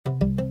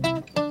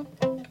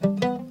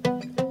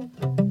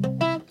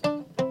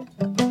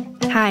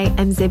Hi,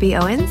 I'm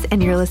Zibby Owens,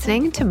 and you're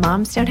listening to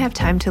Moms Don't Have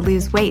Time to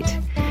Lose Weight.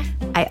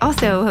 I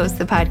also host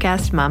the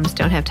podcast Moms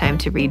Don't Have Time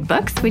to Read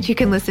Books, which you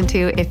can listen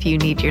to if you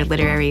need your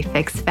literary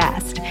fix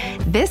fast.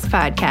 This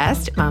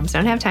podcast, Moms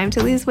Don't Have Time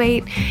to Lose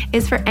Weight,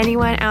 is for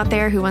anyone out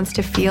there who wants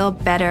to feel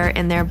better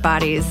in their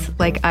bodies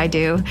like I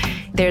do.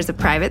 There's a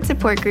private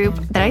support group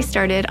that I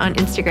started on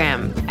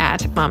Instagram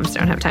at Moms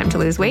Don't Have Time to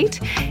Lose Weight.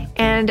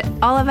 And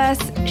all of us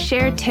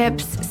share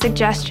tips,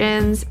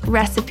 suggestions,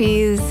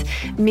 recipes,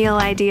 meal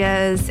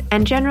ideas,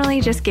 and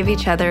generally just give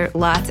each other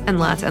lots and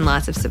lots and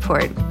lots of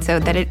support so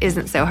that it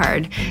isn't so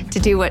hard to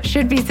do what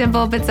should be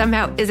simple but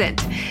somehow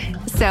isn't.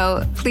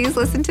 So please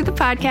listen to the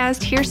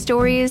podcast, hear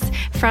stories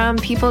from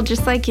people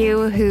just like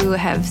you who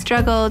have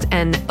struggled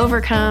and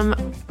overcome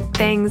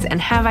things and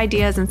have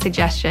ideas and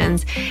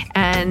suggestions.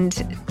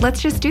 And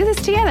let's just do this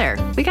together.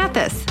 We got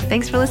this.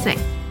 Thanks for listening.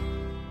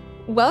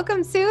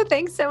 Welcome, Sue.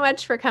 Thanks so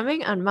much for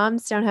coming on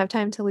Moms Don't Have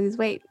Time to Lose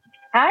Weight.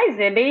 Hi,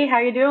 Zibby. How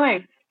you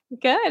doing?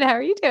 Good. How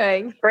are you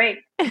doing? Great.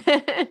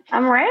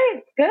 I'm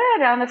right.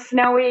 Good. On a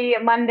snowy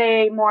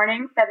Monday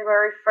morning,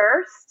 February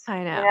 1st.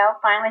 I know.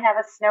 Finally have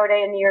a snow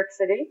day in New York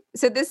City.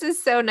 So this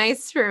is so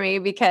nice for me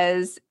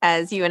because,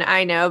 as you and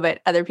I know, but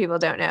other people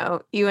don't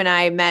know, you and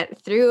I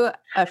met through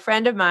a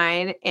friend of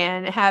mine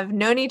and have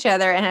known each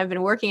other and have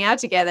been working out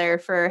together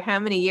for how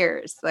many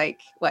years? Like,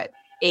 what,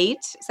 8?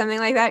 Something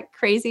like that?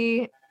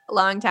 Crazy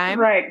long time?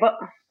 Right. Well,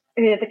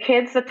 the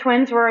kids, the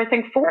twins were, I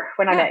think, 4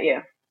 when I met you.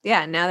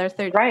 Yeah, now they're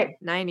 39 right.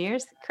 9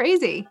 years.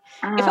 Crazy.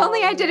 If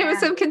only I did it with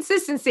some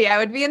consistency, I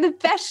would be in the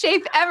best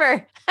shape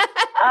ever.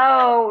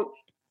 Oh,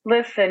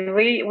 listen,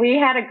 we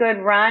had a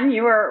good run. We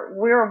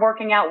were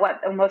working out,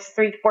 almost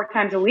 3-4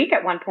 times a week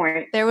at one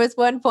point. There was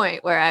one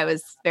point where I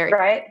was very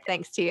right.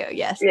 Thanks to you.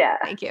 Yes. Yeah.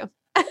 Thank you.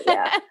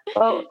 Yeah.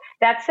 Well,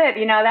 that's it.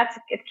 That's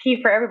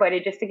key for everybody,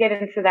 just to get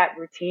into that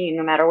routine,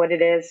 no matter what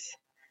it is,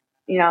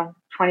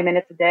 20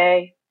 minutes a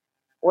day,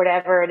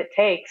 whatever it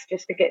takes,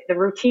 just to get the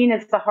routine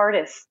is the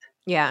hardest.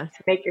 Yeah.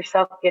 To make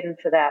yourself get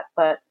into that.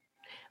 But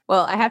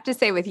well, I have to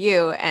say with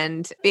you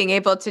and being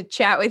able to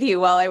chat with you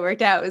while I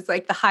worked out was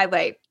like the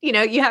highlight.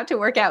 You have to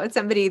work out with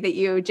somebody that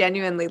you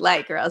genuinely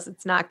like, or else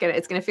it's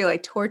going to feel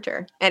like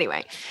torture.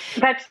 Anyway.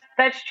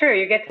 That's true.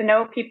 You get to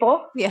know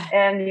people. Yeah.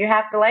 And you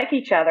have to like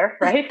each other,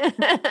 right?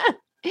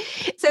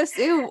 So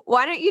Sue,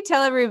 why don't you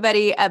tell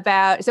everybody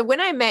so when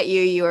I met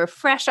you, you were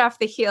fresh off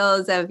the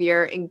heels of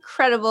your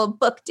incredible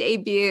book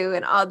debut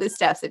and all this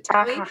stuff. So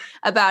tell me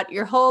about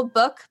your whole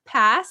book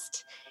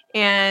past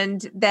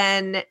and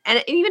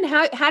even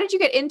how did you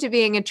get into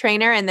being a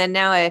trainer? And then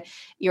now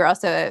you're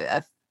also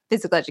a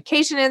physical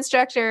education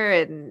instructor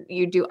and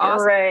you do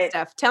awesome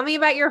stuff. Tell me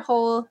about your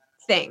whole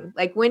thing.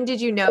 Like, when did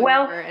you know you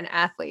were an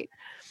athlete?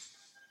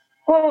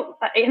 Well,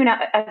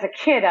 as a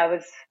kid, I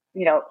was,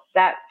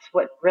 that's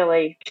what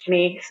really pushed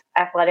me,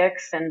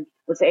 athletics, and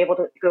was able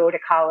to go to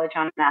college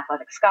on an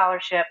athletic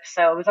scholarship.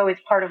 So it was always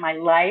part of my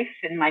life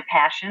and my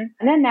passion.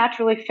 And then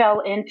naturally fell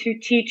into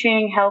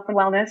teaching health and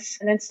wellness,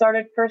 and then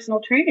started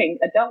personal training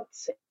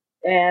adults.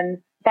 And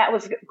that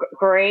was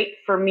great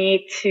for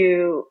me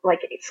to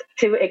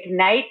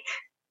ignite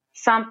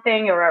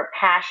something or a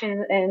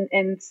passion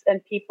in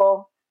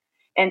people,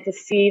 and to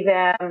see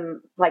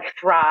them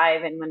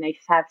thrive and when they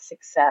have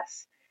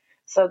success.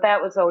 So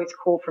that was always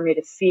cool for me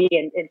to see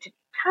and to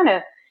kind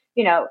of,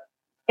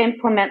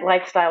 implement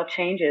lifestyle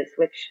changes,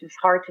 which is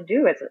hard to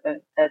do as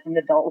an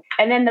adult.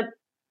 And then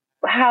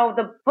how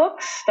the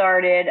book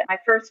started, my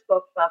first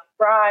book, Buff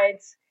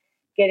Brides,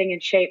 Getting in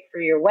Shape for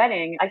Your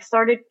Wedding, I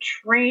started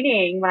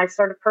training. When I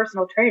started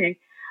personal training,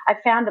 I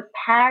found a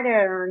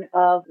pattern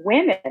of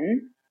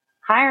women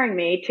hiring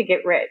me to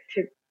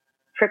to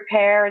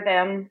prepare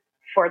them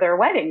for their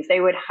weddings. They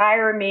would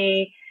hire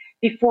me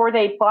before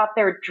they bought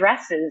their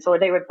dresses, or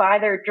they would buy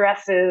their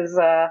dresses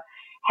a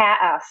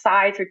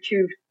size or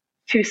too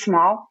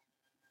small.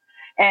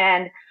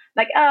 And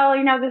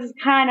this is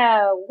kind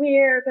of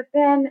weird. But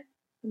then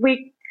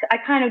I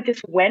kind of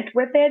just went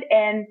with it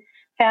and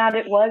found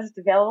it was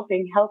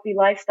developing healthy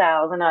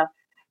lifestyles. And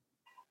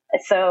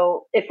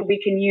so if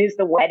we can use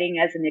the wedding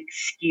as an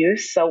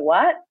excuse, so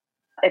what?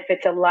 If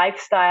it's a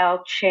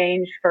lifestyle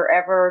change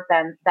forever,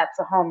 then that's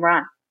a home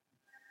run.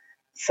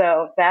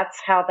 So that's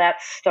how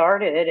that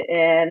started.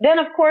 And then,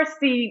 of course,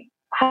 the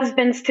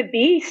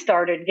husbands-to-be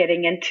started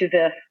getting into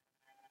the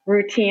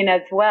routine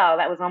as well.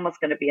 That was almost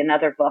going to be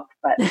another book.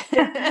 But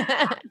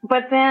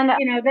but then,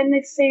 then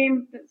the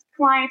same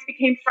clients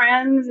became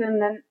friends,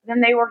 and then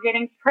they were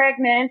getting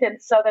pregnant.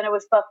 And so then it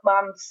was Buff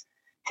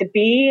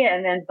Moms-to-be,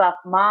 and then Buff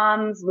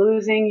Moms,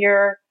 losing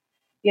your,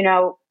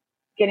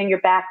 getting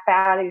your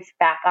bodies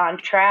back on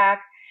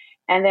track.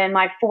 And then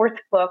my 4th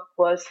book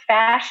was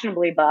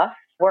Fashionably Buff,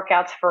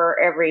 workouts for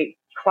every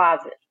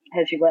closet,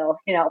 as you will,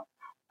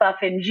 buff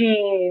in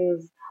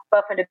jeans,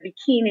 buff in a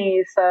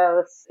bikini. So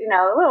it's,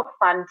 a little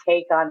fun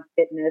take on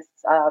fitness,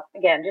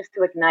 again, just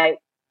to ignite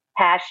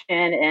passion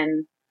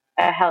and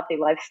a healthy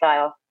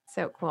lifestyle.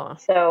 So cool.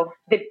 So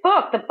the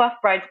Buff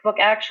Brides book,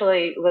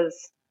 actually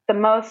was the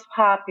most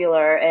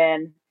popular,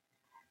 and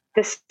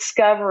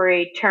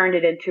Discovery turned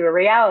it into a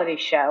reality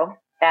show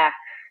back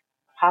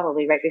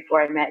probably right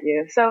before I met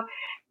you. So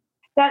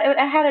that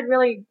I had a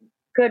really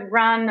good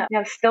run,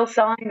 still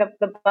selling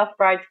the Buff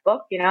Brides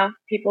book.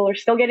 People are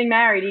still getting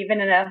married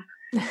even in a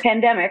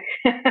pandemic.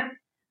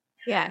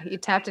 Yeah, you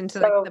tapped into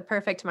So, the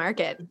perfect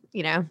market.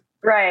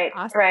 right,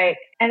 Awesome. right.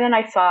 And then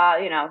I saw,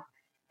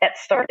 that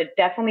started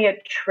definitely a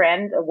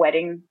trend, a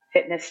wedding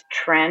fitness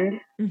trend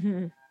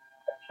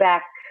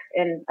back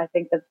in, I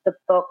think the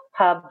book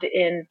pubbed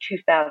in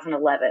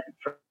 2011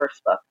 for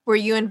first book. Were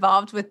you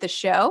involved with the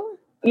show?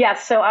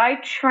 Yes. So I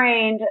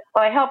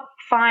helped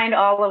find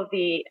all of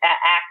the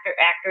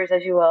actors,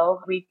 as you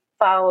will. We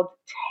followed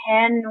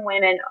 10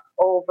 women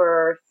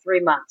over 3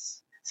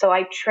 months. So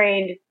I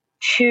trained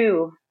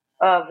 2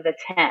 of the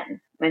 10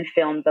 and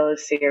filmed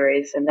those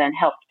series and then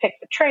helped pick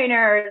the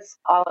trainers,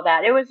 all of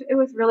that. It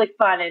was really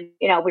fun. And,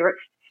 we were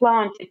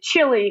flown to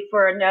Chile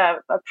for a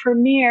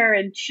premiere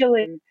in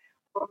Chile.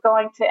 We're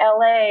going to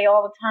LA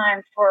all the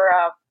time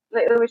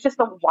it was just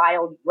a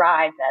wild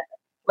ride that,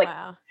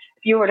 wow.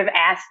 If you would have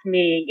asked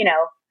me,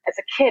 as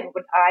a kid,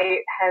 would I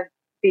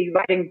be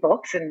writing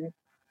books and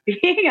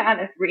being on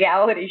a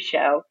reality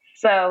show?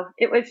 So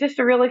it was just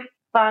a really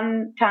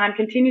fun time,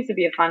 continues to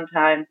be a fun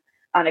time,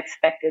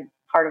 unexpected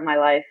part of my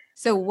life.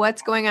 So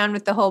what's going on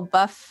with the whole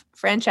Buff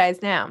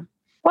franchise now?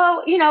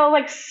 Well,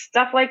 like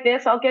stuff like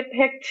this, I'll get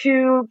picked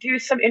to do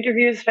some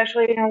interviews,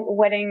 especially,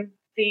 wedding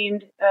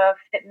themed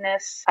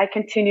fitness. I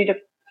continue to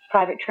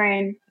private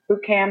train,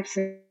 boot camps,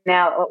 and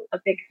now a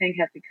big thing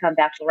has become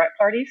bachelorette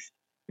parties.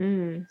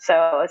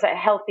 So it's a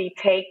healthy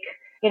take.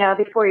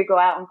 Before you go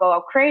out and go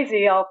out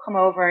crazy, I'll come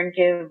over and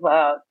give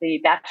the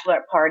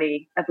bachelorette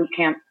party a boot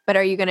camp. But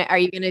are you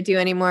gonna do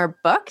any more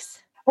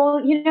books?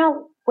 Well,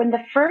 when the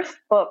first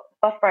book,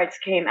 Buff Brides,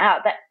 came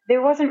out, that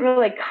there wasn't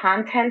really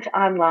content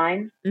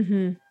online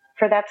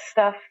for that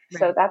stuff. Right.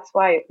 So that's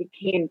why it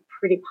became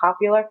pretty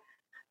popular.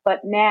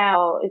 But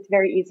now it's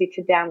very easy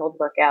to download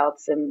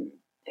workouts, and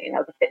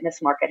the fitness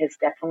market has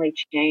definitely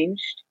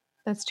changed.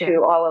 That's true.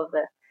 To all of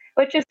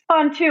which is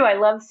fun too. I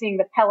love seeing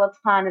the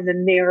Peloton and the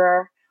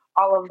mirror,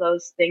 all of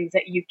those things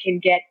that you can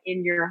get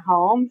in your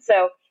home.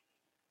 So,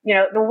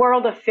 the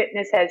world of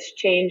fitness has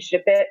changed a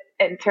bit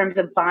in terms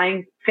of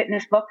buying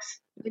fitness books.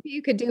 Maybe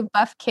you could do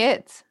Buff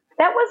Kids.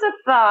 That was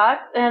a thought.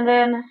 And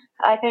then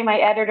I think my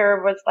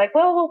editor was like,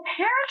 well,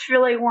 parents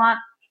really want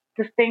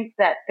to think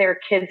that their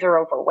kids are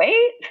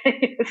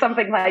overweight,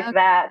 something like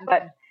that.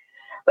 But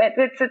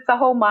it's a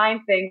whole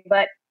mind thing.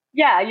 But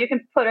yeah, you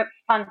can put a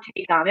fun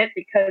take on it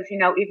because,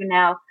 even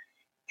now,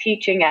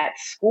 teaching at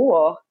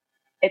school,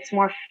 it's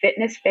more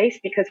fitness based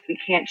because we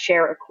can't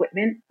share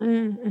equipment. We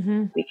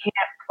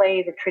can't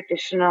play the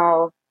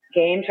traditional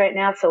games right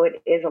now. So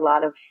it is a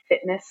lot of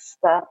fitness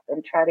stuff,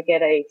 and try to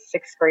get a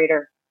 6th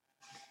grader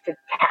to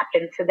tap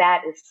into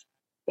that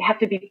you have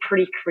to be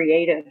pretty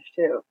creative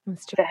too,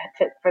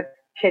 for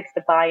kids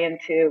to buy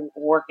into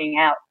working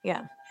out.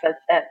 Yeah. So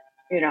that,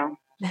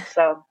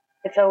 so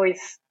it's always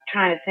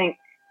trying to think.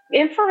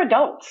 And for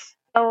adults,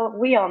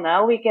 we all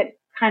know we get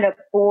kind of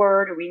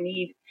bored.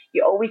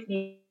 You always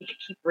need to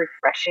keep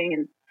refreshing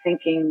and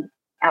thinking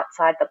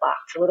outside the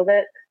box a little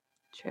bit.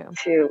 True.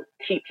 To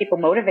keep people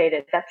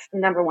motivated. That's the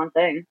number one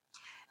thing.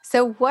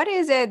 So what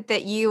is it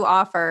that you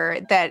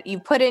offer that you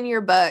put in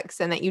your books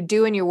and that you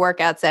do in your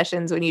workout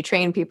sessions when you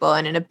train people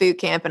and in a boot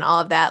camp and all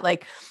of that?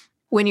 Like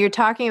when you're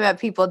talking about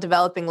people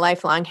developing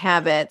lifelong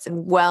habits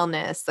and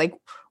wellness, like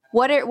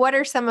what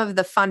are some of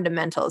the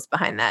fundamentals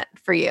behind that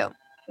for you?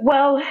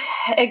 Well,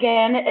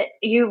 again,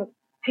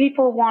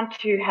 people want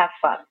to have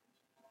fun.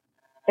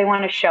 They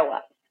want to show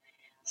up.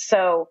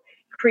 So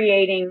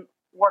creating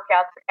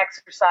workouts,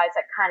 exercise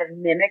that kind of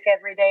mimic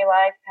everyday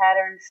life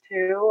patterns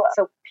too,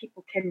 so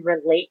people can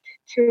relate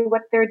to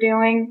what they're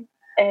doing.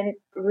 And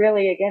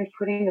really, again,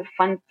 putting a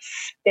fun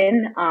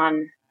spin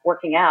on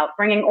working out,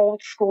 bringing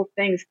old school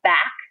things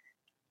back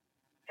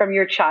from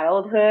your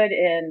childhood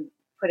and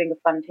putting a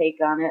fun take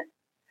on it.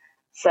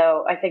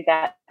 So I think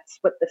that's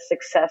what the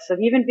success of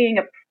even being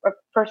a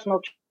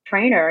personal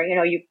trainer,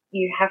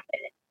 you have to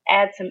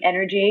add some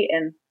energy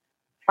and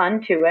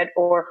fun to it,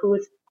 or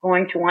who's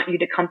going to want you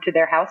to come to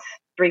their house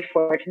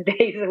 3-4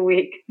 days a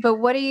week. But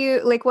what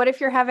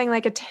if you're having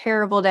like a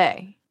terrible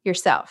day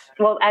yourself?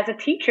 Well, as a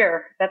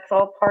teacher, that's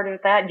all part of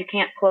that. You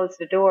can't close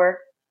the door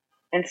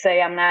and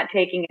say, I'm not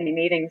taking any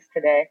meetings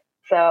today.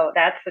 So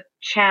that's the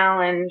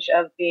challenge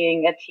of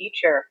being a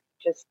teacher,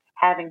 just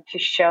having to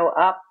show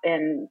up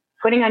and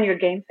putting on your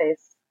game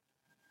face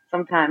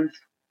sometimes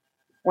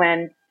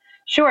when,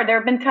 sure, there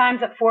have been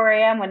times at 4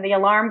 a.m. when the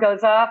alarm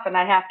goes off and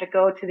I have to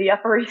go to the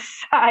Upper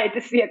East Side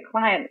to see a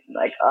client.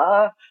 Like,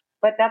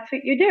 but that's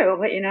what you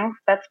do.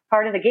 That's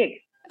part of the gig.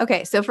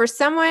 Okay. So for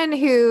someone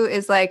who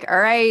is like, all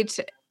right,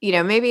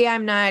 maybe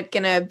I'm not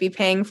going to be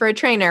paying for a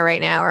trainer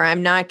right now, or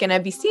I'm not going to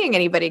be seeing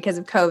anybody because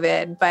of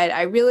COVID, but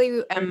I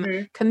really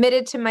am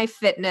committed to my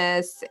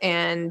fitness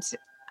and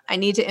I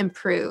need to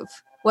improve.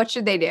 What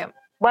should they do?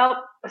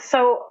 Well,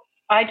 so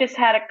I just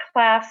had a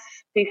class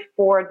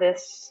before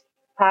this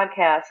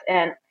podcast,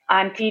 and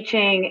I'm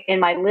teaching in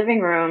my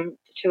living room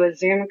to a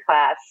Zoom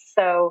class.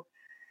 So,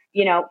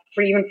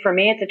 even for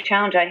me, it's a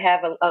challenge. I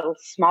have a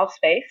small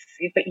space,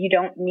 but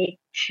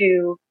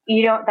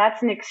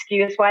that's an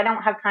excuse. Well, I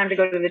don't have time to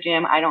go to the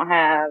gym. I don't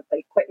have the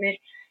equipment.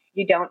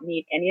 You don't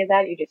need any of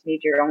that. You just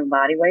need your own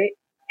body weight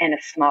and a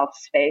small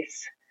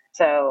space.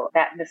 So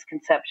that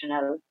misconception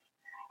of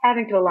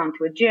having to belong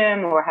to a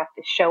gym or have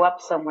to show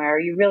up somewhere,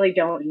 you really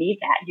don't need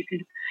that.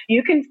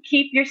 You can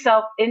keep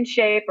yourself in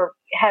shape or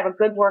have a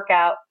good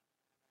workout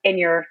in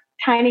your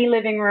tiny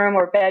living room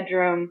or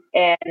bedroom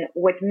and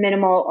with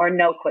minimal or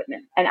no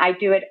equipment. And I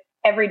do it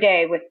every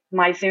day with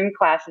my Zoom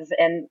classes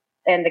and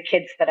the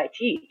kids that I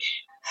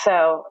teach.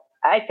 So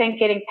I think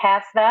getting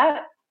past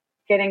that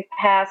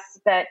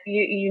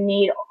you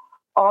need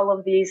all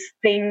of these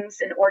things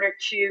in order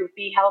to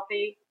be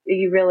healthy,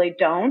 you really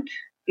don't.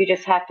 You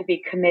just have to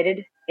be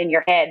committed in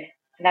your head.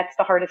 And that's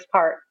the hardest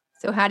part.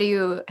 So how do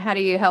you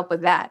help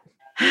with that?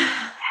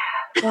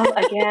 Well,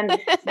 again,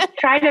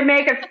 trying to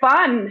make it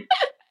fun,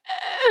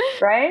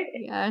 right?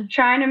 Yeah.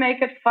 Trying to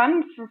make it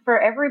fun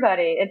for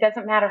everybody. It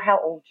doesn't matter how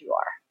old you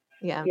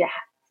are. Yeah. Yeah.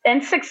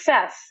 And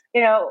success,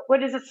 what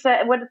does it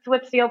say?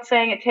 What's the old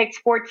saying? It takes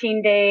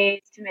 14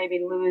 days to maybe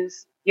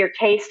lose your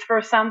taste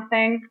for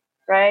something,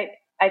 right?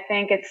 I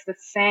think it's the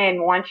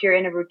same. Once you're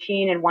in a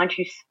routine and once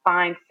you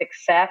find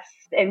success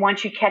and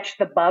once you catch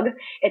the bug,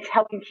 it's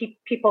helping keep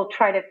people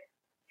try to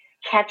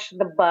catch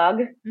the bug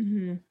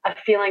of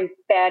feeling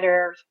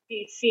better,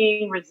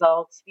 seeing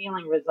results,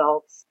 feeling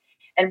results.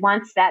 And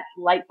once that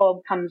light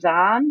bulb comes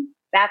on,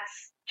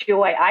 that's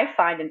joy I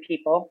find in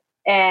people.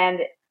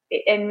 And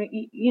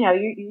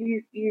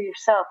you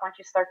yourself, once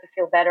you start to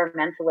feel better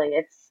mentally,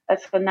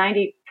 that's the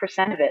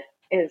 90% of it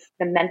is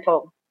the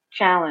mental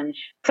challenge.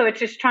 So it's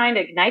just trying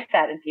to ignite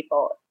that in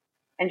people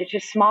and it's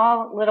just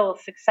small little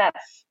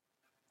success.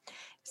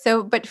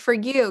 So, but for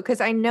you,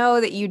 because I know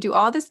that you do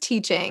all this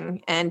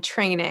teaching and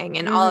training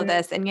and all of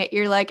this, and yet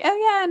you're like, oh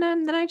yeah,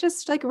 and then I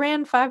just like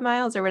ran 5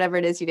 miles or whatever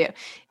it is you do.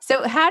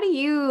 So how do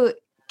you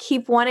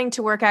keep wanting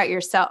to work out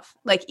yourself?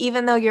 Like,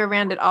 even though you're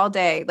around it all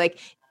day, like,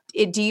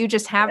 do you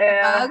just have the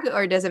bug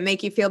or does it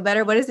make you feel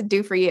better? What does it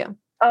do for you?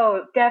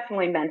 Oh,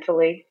 definitely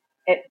mentally.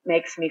 It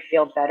makes me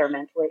feel better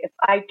mentally. If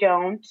I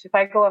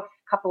go a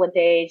couple of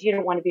days, you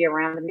don't want to be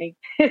around me.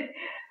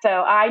 So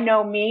I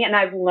know me and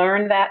I've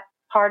learned that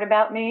part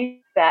about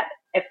me, that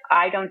if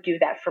I don't do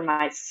that for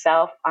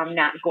myself, I'm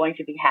not going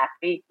to be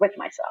happy with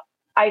myself.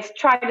 I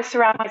try to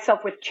surround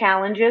myself with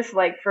challenges.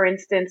 Like, for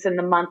instance, in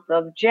the month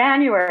of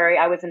January,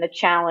 I was in a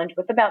challenge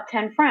with about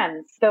 10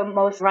 friends, the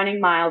most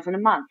running miles in a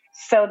month.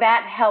 So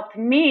that helped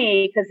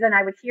me because then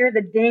I would hear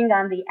the ding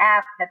on the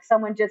app that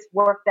someone just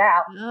worked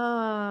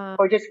out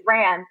or just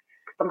ran.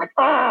 I'm like,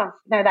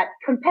 that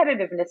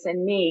competitiveness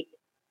in me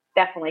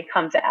definitely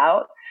comes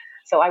out.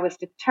 So I was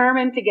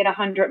determined to get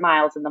 100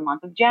 miles in the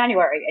month of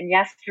January. And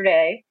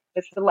yesterday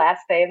was the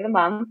last day of the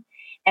month,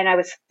 and I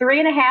was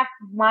 3.5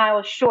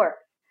 miles short.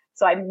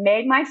 So I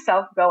made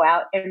myself go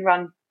out and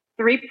run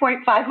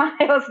 3.5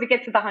 miles to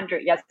get to the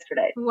 100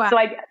 yesterday. Wow. So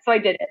I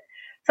did it.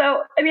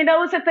 So, I mean,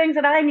 those are things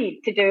that I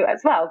need to do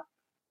as well.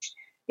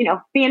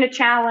 Be in a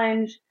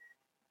challenge,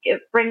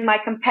 bring my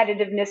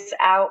competitiveness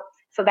out.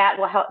 So that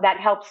will help. That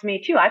helps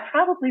me too. I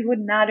probably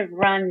would not have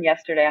run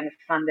yesterday on a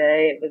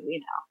Sunday. It was,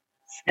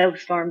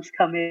 snowstorms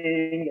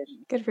coming.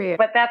 Good for you.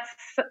 But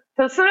so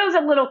those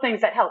are little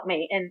things that help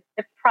me. And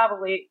it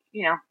probably,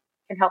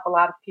 can help a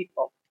lot of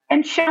people.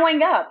 And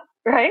showing up,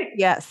 right?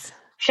 Yes.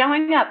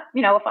 Showing up.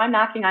 If I'm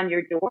knocking on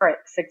your door at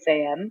 6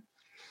 a.m.,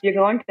 you're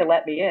going to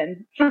let me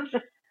in.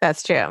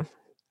 That's true.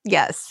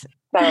 Yes.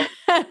 So,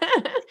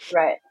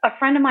 right. A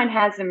friend of mine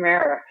has a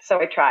mirror, so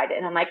I tried it.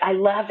 And I'm like, I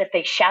love that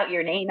they shout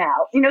your name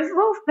out.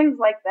 Little things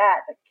like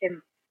that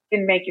can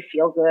make you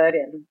feel good.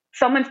 And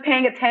someone's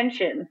paying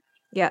attention.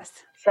 Yes.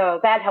 So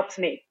that helps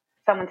me.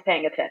 Someone's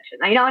paying attention.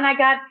 And I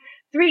got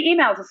 3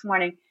 emails this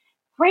morning.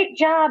 Great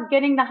job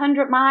getting the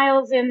 100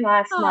 miles in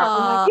last month.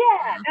 I'm like,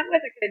 yeah, that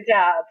was a good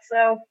job.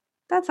 So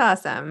that's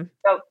awesome.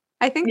 So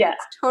I think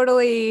that's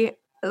totally,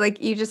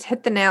 like, you just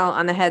hit the nail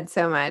on the head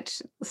so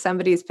much.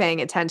 Somebody's paying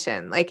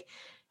attention. Like,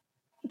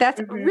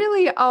 that's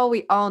really all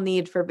we all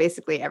need for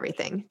basically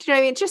everything. Do you know what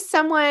I mean? Just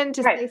someone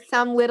to say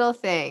some little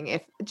thing,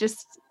 if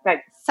just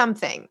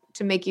something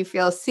to make you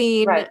feel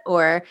seen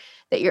or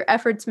that your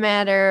efforts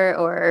matter,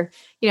 or,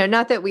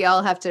 not that we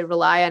all have to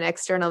rely on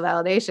external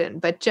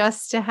validation, but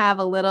just to have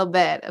a little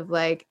bit of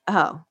like,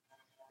 oh,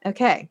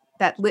 okay,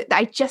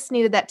 I just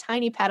needed that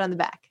tiny pat on the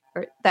back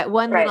or that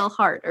one little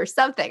heart or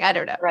something. I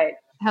don't know. Right.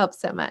 It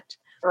helps so much.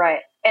 Right.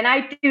 And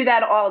I do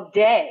that all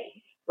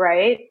day.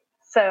 Right.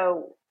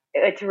 So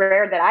it's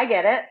rare that I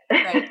get it,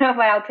 but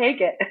I'll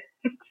take it.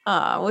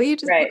 Oh, well,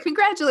 well,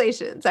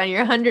 congratulations on your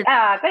 100.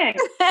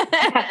 Thanks.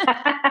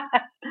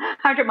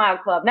 100-mile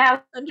club.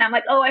 Now I'm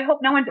like, I hope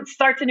no one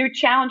starts a new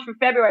challenge for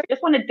February. I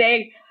just want a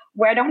day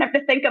where I don't have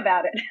to think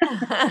about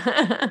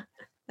it.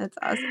 That's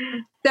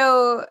awesome.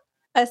 So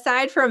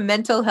aside from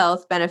mental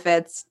health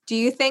benefits, do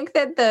you think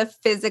that the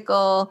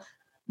physical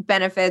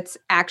benefits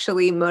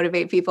actually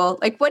motivate people?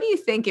 Like, what do you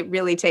think it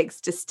really takes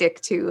to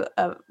stick to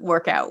a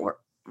workout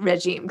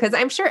regime? Because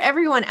I'm sure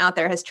everyone out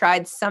there has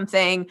tried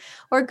something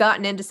or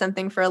gotten into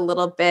something for a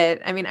little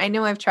bit. I mean, I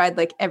know I've tried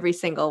like every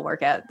single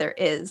workout there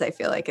is, I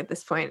feel like at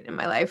this point in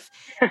my life.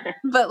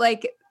 But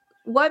like,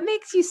 what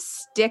makes you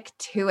stick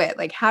to it?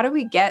 Like, how do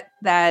we get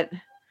that?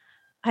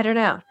 I don't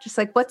know. Just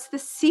like, what's the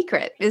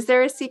secret? Is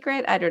there a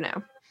secret? I don't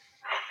know.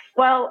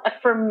 Well,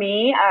 for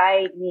me,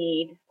 I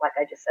need, like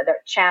I just said, a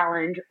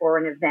challenge or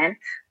an event,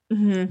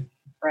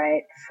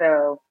 right?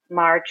 So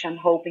March, I'm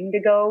hoping to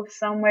go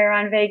somewhere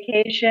on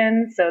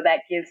vacation. So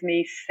that gives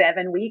me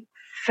 7 weeks.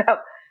 So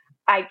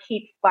I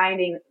keep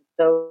finding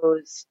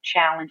those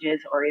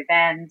challenges or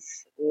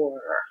events or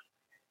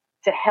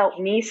to help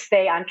me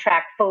stay on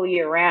track full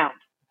year round,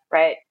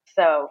 right?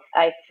 So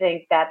I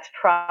think that's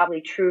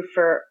probably true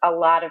for a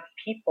lot of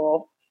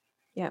people.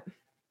 Yeah.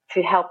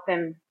 To help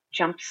them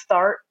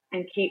jumpstart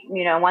and keep,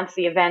 once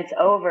the event's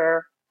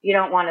over, you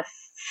don't want to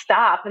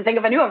stop and think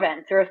of a new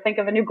event or think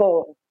of a new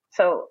goal.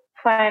 So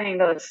planning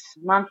those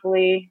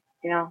monthly,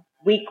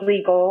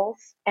 weekly goals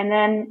and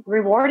then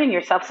rewarding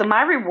yourself. So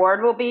my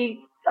reward will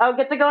be, I'll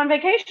get to go on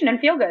vacation and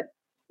feel good.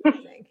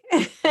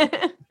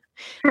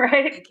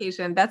 Right?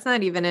 Vacation. That's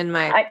not even in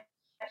my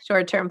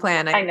short-term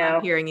plan. I know.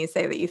 I'm hearing you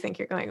say that you think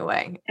you're going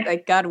away.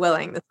 Like, God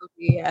willing, this will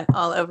be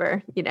all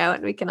over,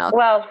 and we can all.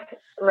 Well,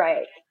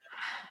 right.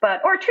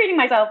 Or treating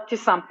myself to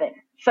something.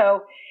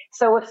 So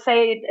if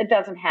say it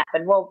doesn't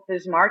happen, well,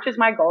 this March is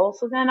my goal.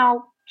 So then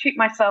I'll treat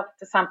myself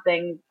to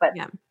something, but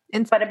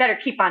I better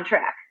keep on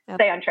track,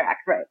 stay on track.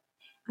 Right.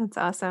 That's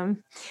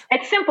awesome.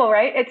 It's simple,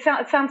 right? It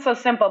sounds so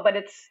simple, but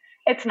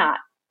it's not.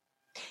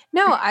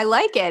 No, I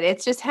like it.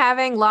 It's just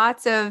having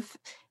lots of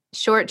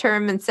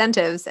short-term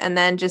incentives and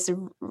then just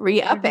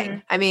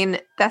re-upping. I mean,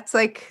 that's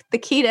like the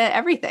key to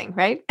everything,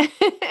 right?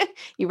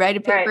 You write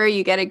a paper,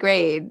 you get a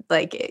grade,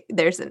 like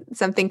there's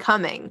something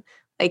coming.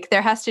 Like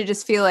there has to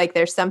just feel like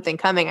there's something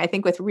coming. I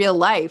think with real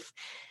life,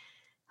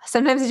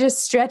 sometimes it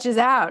just stretches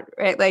out,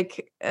 right?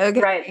 Like,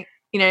 okay,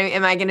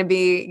 am I going to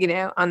be,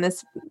 on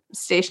this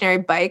stationary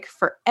bike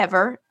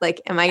forever?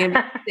 Like, am I going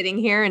to be sitting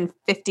here in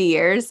 50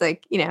 years?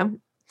 Like,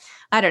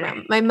 I don't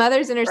know. My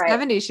mother's in her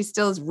 70s. She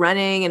still is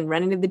running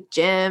to the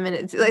gym and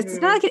it's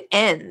not like it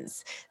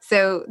ends.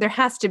 So there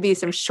has to be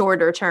some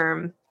shorter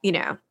term, we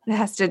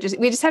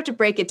just have to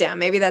break it down.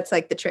 Maybe that's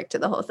like the trick to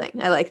the whole thing.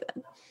 I like that.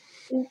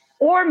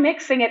 Or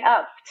mixing it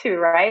up too,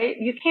 right?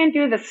 You can't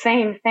do the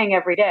same thing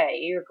every day.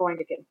 You're going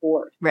to get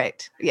bored.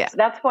 Right. Yeah. So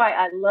that's why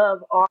I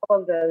love all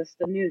of the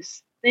new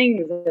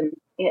things and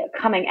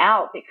coming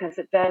out because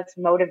it does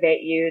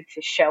motivate you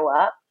to show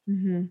up.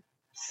 Mm-hmm.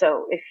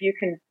 So if you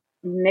can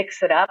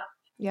mix it up,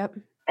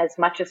 as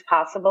much as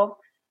possible.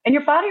 And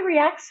your body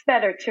reacts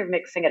better to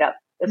mixing it up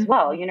as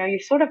well. You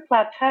sort of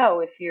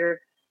plateau if you're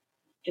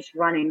just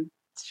running.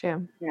 It's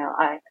true.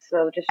 I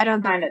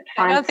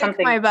don't think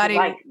my body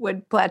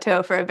would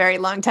plateau for a very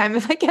long time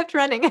if I kept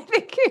running. I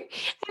think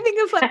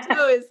a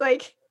plateau is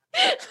like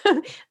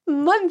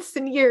months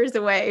and years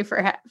away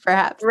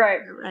perhaps. Right.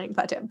 Running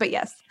plateau. But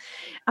yes.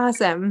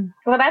 Awesome.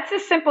 Well, that's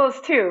as simple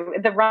as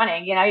the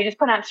running, you just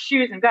put on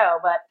shoes and go.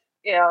 But,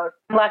 I'm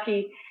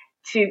lucky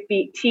to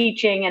be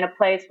teaching in a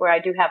place where I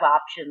do have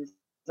options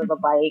of a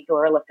bike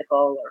or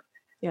elliptical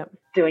or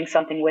doing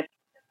something with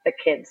the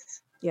kids.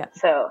 Yeah.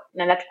 So,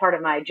 and that's part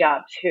of my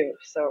job too.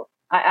 So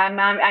I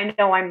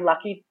know I'm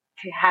lucky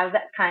to have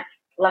that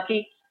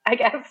lucky, I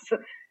guess, to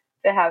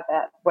have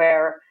that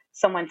where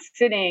someone's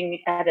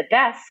sitting at a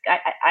desk.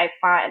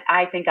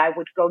 I think I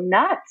would go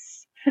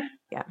nuts.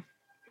 Yeah.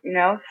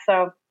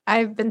 So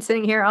I've been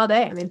sitting here all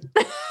day. I mean,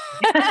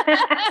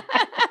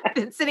 I've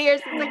been sitting here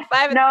since like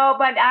 5. No,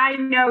 but I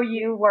know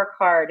you work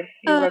hard.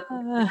 You work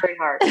very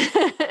hard.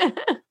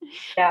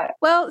 Yeah.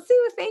 Well,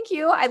 Sue, thank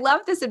you. I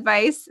love this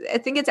advice. I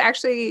think it's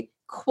actually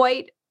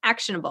quite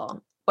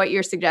actionable, what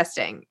you're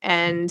suggesting.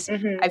 And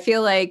I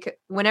feel like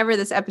whenever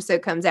this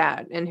episode comes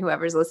out and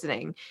whoever's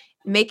listening,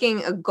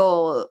 making a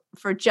goal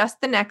for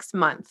just the next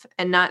month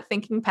and not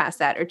thinking past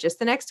that or just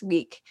the next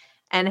week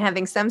and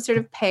having some sort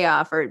of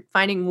payoff or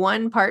finding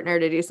one partner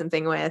to do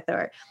something with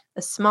or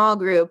a small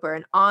group or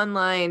an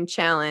online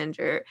challenge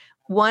or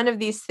one of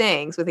these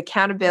things with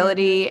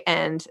accountability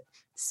and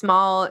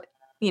small,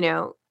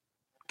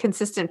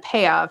 consistent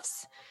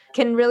payoffs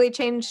can really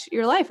change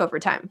your life over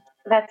time.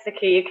 That's the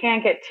key. You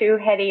can't get too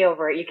heady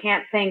over it. You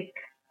can't think,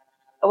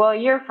 a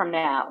year from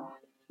now.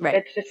 Right.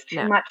 It's just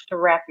too much to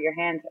wrap your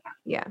hands around.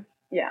 Yeah.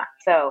 Yeah.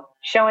 So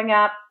showing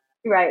up,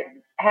 right.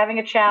 Having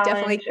a challenge.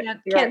 Definitely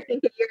can't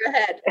think a year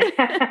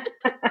ahead.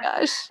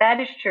 Gosh.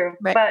 That is true.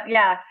 Right. But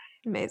yeah.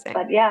 Amazing.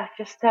 But yeah,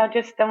 just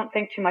don't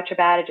think too much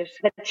about it. Just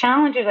the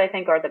challenges I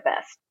think are the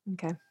best.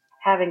 Okay.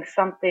 Having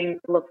something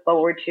to look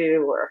forward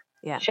to or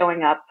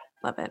showing up.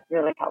 Love it.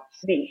 Really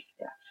helps me.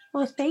 Yeah.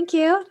 Well, thank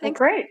you. Thanks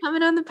for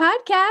coming on the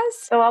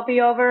podcast. So I'll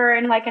be over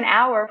in like an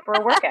hour for a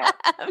workout.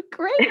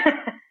 Great.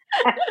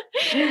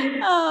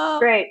 Oh,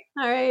 great.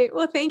 All right.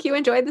 Well, thank you.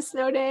 Enjoy the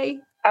snow day.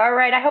 All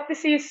right. I hope to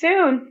see you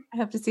soon. I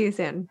hope to see you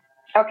soon.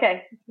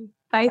 Okay.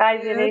 Bye.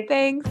 Bye, Zinni.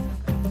 Thanks.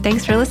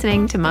 Thanks for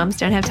listening to Moms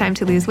Don't Have Time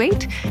to Lose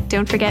Weight.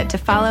 Don't forget to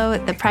follow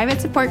the private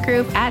support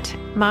group at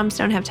Moms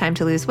Don't Have Time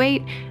to Lose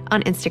Weight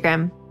on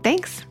Instagram.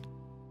 Thanks.